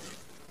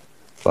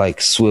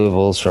like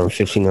swivels from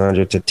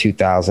 1,500 to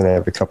 2,000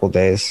 every couple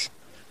days.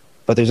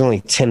 But there's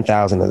only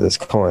 10,000 of this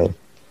coin,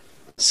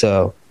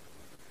 so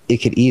it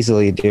could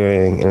easily,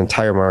 during an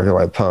entire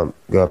market-wide pump,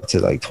 go up to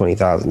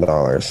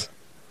 $20,000.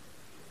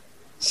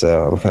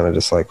 So I'm kind of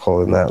just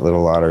holding that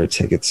little lottery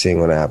ticket, seeing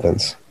what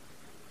happens.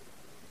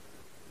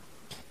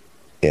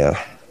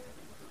 Yeah.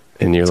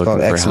 And you're looking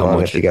for how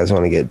much? If you guys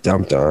want to get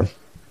dumped on.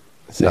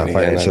 It's not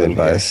financial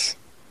advice.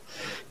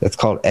 It's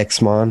called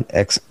XMON,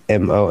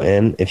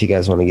 XMON, if you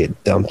guys want to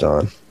get dumped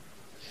on.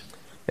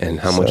 And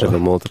how much of a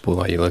multiple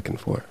are you looking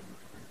for?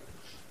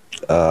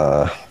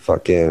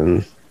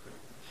 Fucking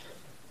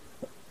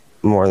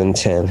more than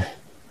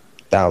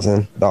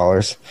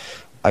 $10,000.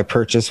 I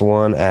purchased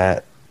one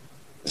at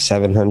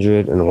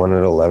 700 and one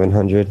at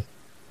 1,100.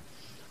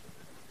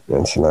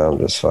 And so now I'm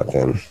just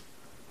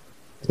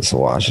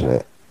watching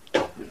it.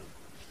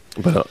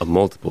 But a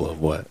multiple of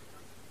what?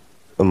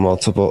 A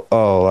multiple.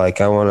 Oh, I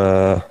want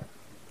to at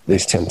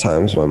least 10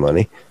 times my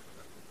money.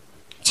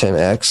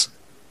 10x.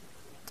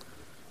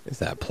 Is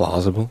that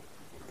plausible?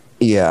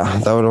 Yeah,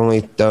 that would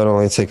only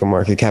take a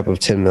market cap of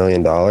 $10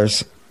 million or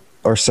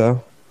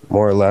so,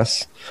 more or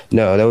less.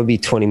 No, that would be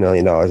 $20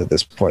 million at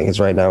this point, because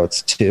right now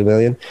it's $2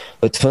 million.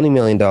 But $20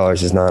 million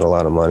is not a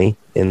lot of money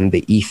in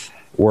the ETH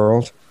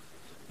world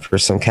for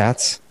some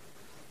cats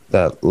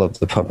that love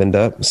to pump and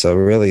dump. So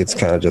really, it's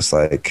kind of just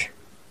a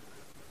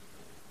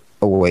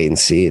wait and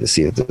see to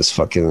see if this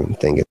fucking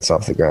thing gets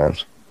off the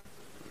ground.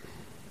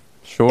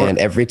 Sure. And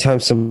every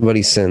time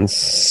somebody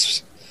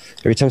spins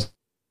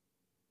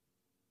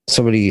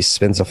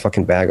a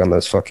fucking bag on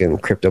those fucking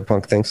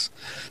CryptoPunk things,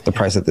 the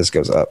price of this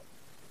goes up.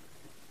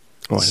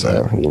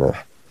 So,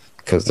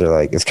 because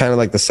they're it's kind of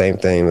like the same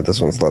thing, but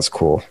this one's less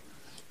cool.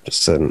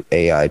 Just an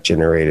AI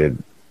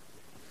generated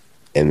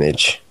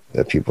image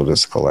that people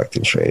just collect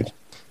and trade.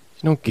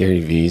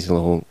 Gary V's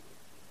little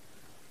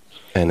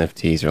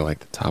NFTs are the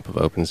top of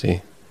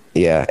OpenSea.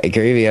 Yeah,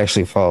 Gary Vee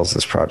actually follows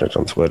this project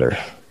on Twitter.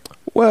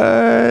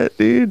 What,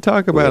 dude?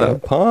 Talk about Yeah. a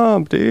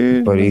pump,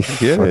 dude. But he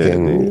Get it,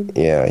 fucking dude.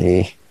 yeah,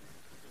 he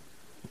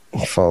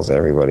follows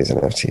everybody's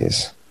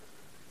NFTs.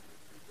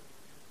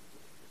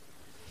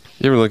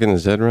 You ever look into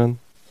Zed Run?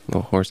 A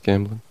little horse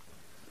gambling.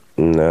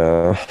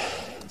 No.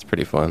 It's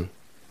pretty fun.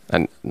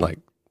 I like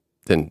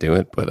didn't do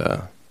it,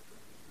 but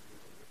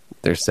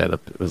their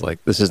setup, it was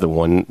like, this is the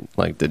one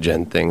like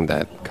degen thing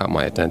that caught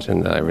my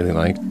attention that I really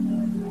liked.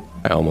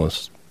 I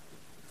almost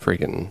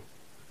freaking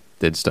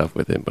did stuff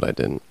with it, but I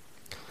didn't.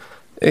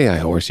 AI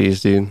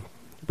horses, dude.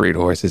 Breed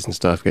horses and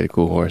stuff. Get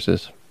cool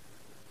horses.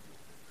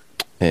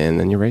 And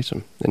then you race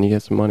them. Then you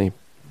get some money.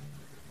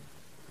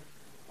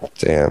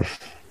 Damn.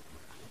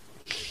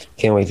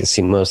 Can't wait to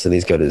see most of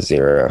these go to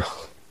zero.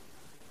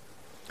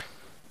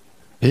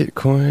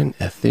 Bitcoin,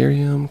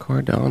 Ethereum,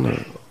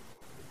 Cardano.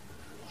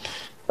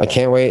 I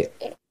can't wait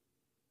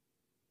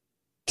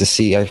to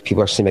see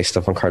people actually make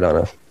stuff on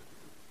Cardano.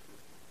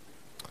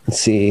 And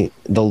see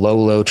the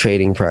low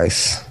trading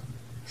price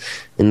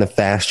and the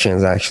fast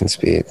transaction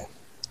speed.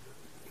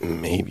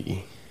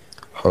 Maybe.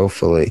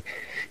 Hopefully.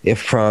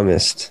 If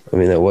promised. I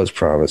mean, it was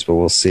promised, but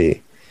we'll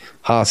see.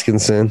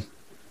 Hoskinson.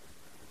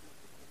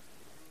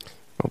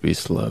 It'll be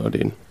slow,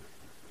 dude.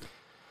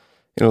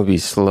 It'll be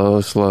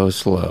slow.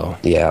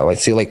 Yeah, like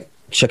see, like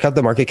check out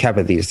the market cap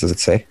of these. Does it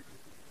say?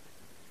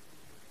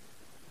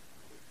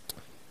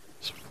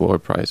 It's floor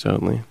price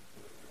only.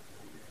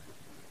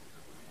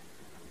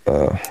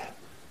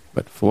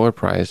 But floor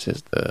price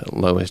is the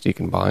lowest you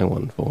can buy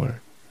one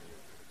for.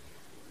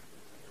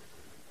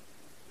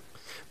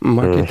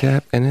 Market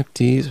cap,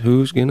 NFTs,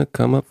 who's gonna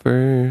come up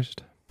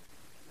first?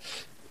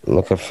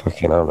 Look at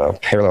fucking, I don't know,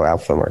 Parallel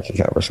Alpha market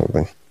cap or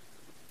something.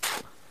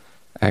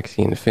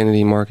 Axie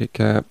Infinity market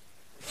cap,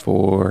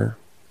 4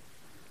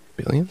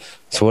 billion.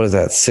 So what is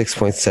that?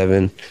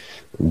 $6.7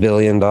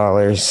 billion,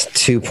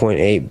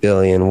 $2.8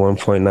 billion,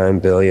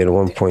 $1.9 billion,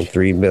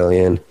 $1.3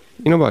 billion.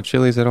 You know about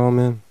Chili's at all,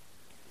 man?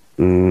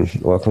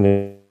 Welcome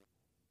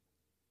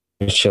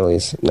to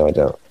Chili's. No, I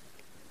don't.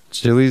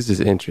 Chili's is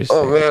interesting.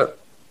 Oh man.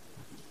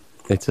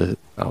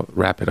 I'll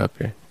wrap it up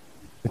here.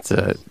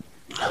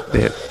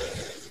 They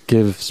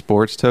give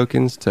sports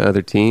tokens to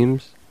other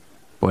teams,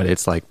 but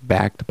it's like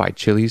backed by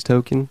Chili's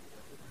token.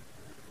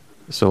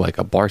 So like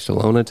a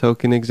Barcelona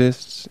token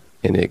exists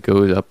and it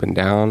goes up and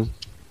down,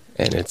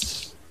 and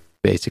it's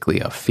basically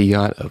a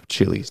fiat of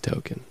Chili's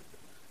token.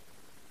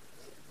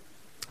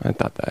 I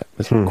thought that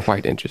was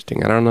quite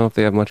interesting. I don't know if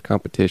they have much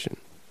competition.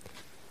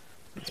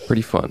 It's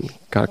pretty fun.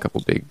 Got a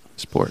couple big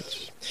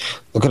sports.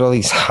 Look at all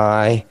these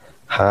high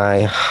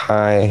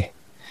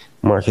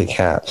market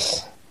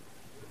caps.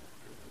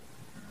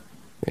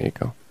 There you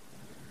go.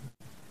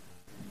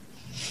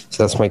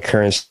 So that's my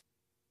current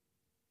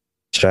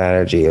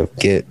strategy of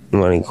get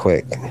money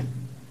quick.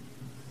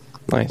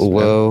 Nice.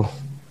 Low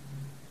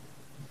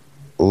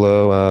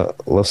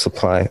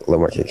supply, low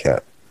market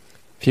cap.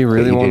 If you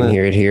really want to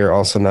hear it here,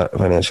 also not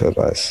financial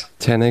advice.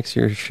 10x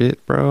your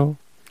shit, bro,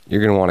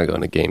 you're going to want to go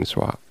into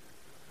GameSwap.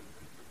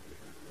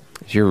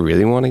 If you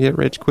really want to get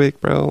rich quick,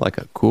 bro, like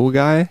a cool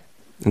guy,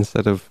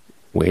 instead of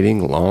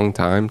waiting a long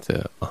time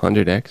to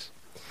 100x,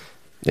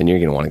 then you're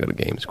going to want to go to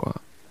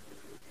GameSwap.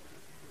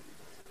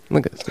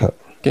 Look at this.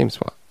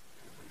 GameSwap.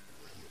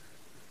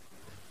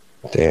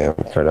 Damn,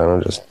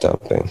 Cardano just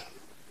dumping.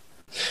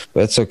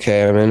 But it's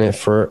okay. I'm in it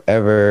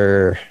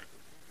forever.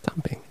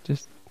 Dumping.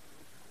 Just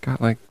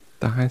got like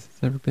the highest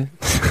it's ever been.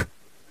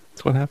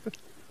 That's what happened.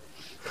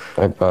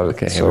 I bought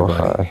it so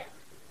everybody. High.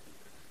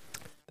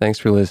 Thanks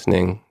for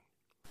listening.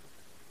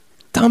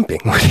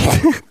 Dumping.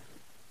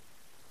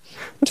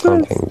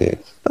 Dumping,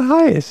 dude. The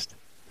highest.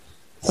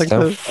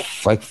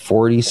 It's like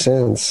 40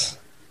 cents.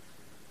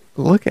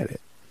 Look at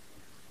it.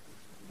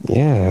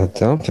 Yeah,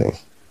 dumping.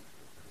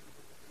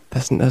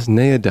 That's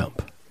near a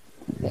dump.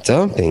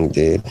 Dumping,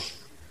 dude.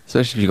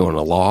 Especially if you go on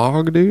a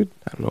log, dude.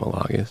 I don't know what a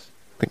log is.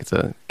 I think it's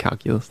a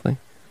calculus thing.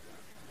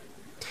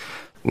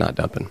 Not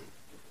dumping.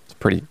 It's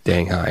pretty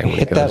dang high. When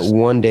Hit that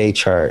 1 day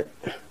chart.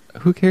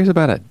 Who cares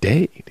about a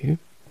day, dude?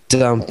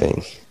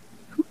 Dumping.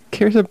 Who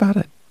cares about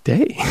a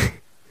day?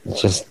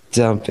 Just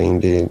dumping,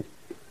 dude.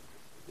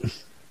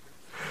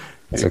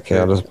 It's okay.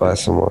 I'll just buy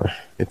some more.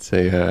 It's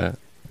a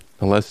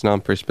lesson on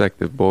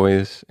perspective,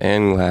 boys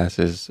and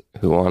glasses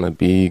who want to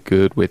be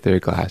good with their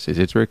glasses.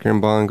 It's Ricker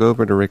and Bond. Go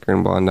over to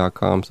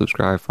rickerandbond.com.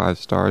 Subscribe 5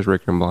 stars.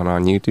 Ricker and Bond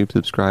on YouTube.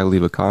 Subscribe.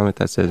 Leave a comment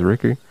that says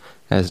Ricker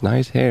has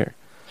nice hair.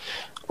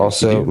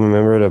 Also,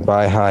 remember to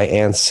buy high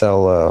and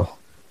sell low.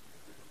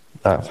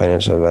 Not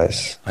financial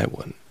advice. I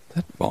wouldn't.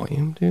 That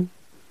volume, dude.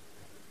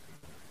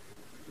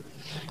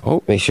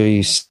 Oh. Make sure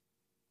you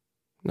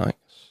nice.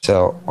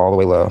 Sell all the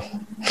way low.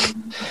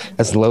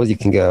 As low as you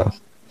can go.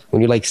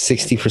 When you're like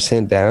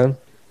 60% down,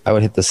 I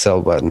would hit the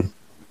sell button.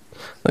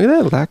 Look at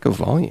that lack of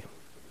volume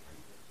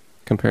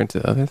compared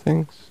to other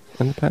things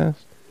in the past.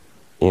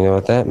 You know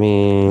what that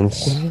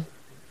means.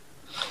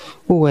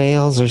 Mm-hmm.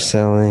 Whales are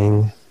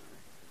selling.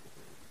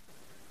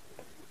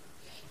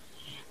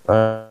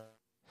 Goodbye.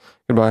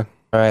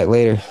 All right,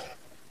 later.